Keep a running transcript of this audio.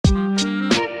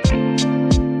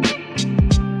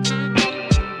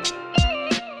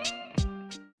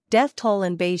Death toll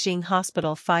in Beijing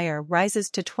hospital fire rises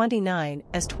to 29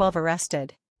 as 12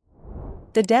 arrested.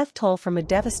 The death toll from a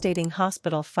devastating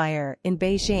hospital fire in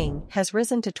Beijing has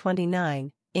risen to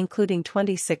 29, including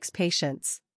 26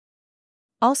 patients.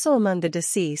 Also among the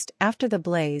deceased after the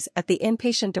blaze at the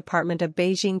inpatient department of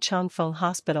Beijing Changfeng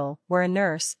Hospital were a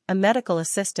nurse, a medical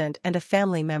assistant and a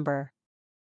family member.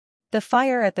 The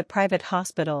fire at the private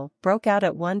hospital broke out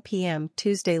at 1 p.m.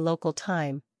 Tuesday local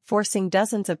time, forcing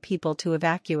dozens of people to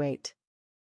evacuate.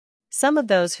 Some of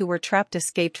those who were trapped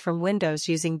escaped from windows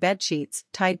using bedsheets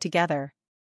tied together.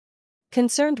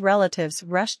 Concerned relatives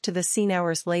rushed to the scene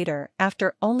hours later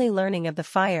after only learning of the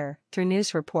fire through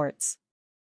news reports.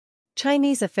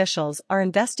 Chinese officials are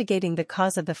investigating the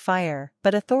cause of the fire,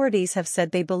 but authorities have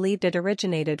said they believed it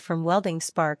originated from welding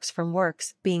sparks from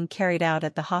works being carried out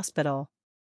at the hospital.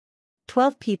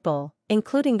 12 people,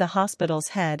 including the hospital's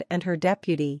head and her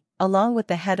deputy, along with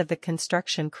the head of the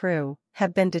construction crew,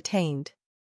 have been detained.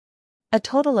 A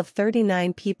total of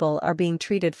 39 people are being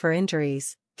treated for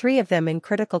injuries, 3 of them in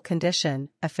critical condition,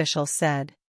 officials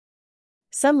said.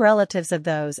 Some relatives of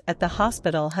those at the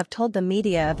hospital have told the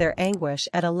media of their anguish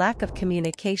at a lack of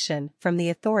communication from the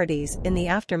authorities in the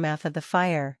aftermath of the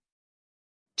fire.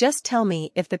 "Just tell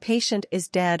me if the patient is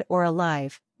dead or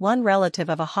alive," one relative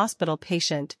of a hospital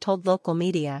patient told local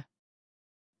media.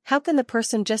 "How can the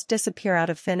person just disappear out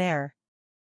of thin air?"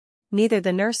 Neither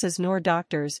the nurses nor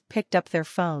doctors picked up their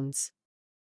phones.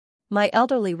 "My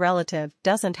elderly relative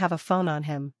doesn't have a phone on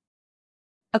him."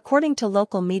 According to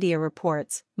local media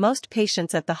reports, most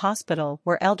patients at the hospital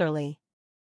were elderly.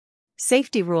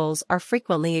 Safety rules are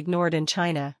frequently ignored in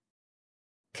China.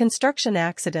 Construction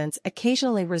accidents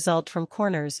occasionally result from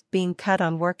corners being cut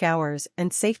on work hours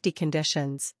and safety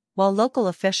conditions, while local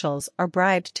officials are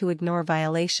bribed to ignore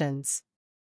violations.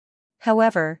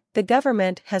 However, the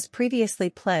government has previously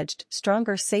pledged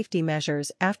stronger safety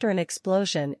measures after an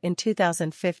explosion in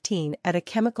 2015 at a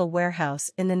chemical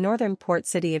warehouse in the northern port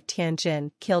city of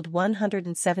Tianjin killed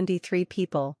 173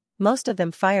 people, most of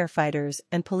them firefighters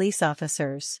and police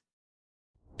officers.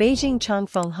 Beijing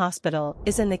Changfeng Hospital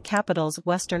is in the capital's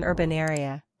western urban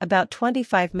area, about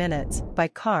 25 minutes by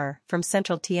car from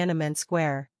central Tiananmen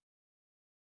Square.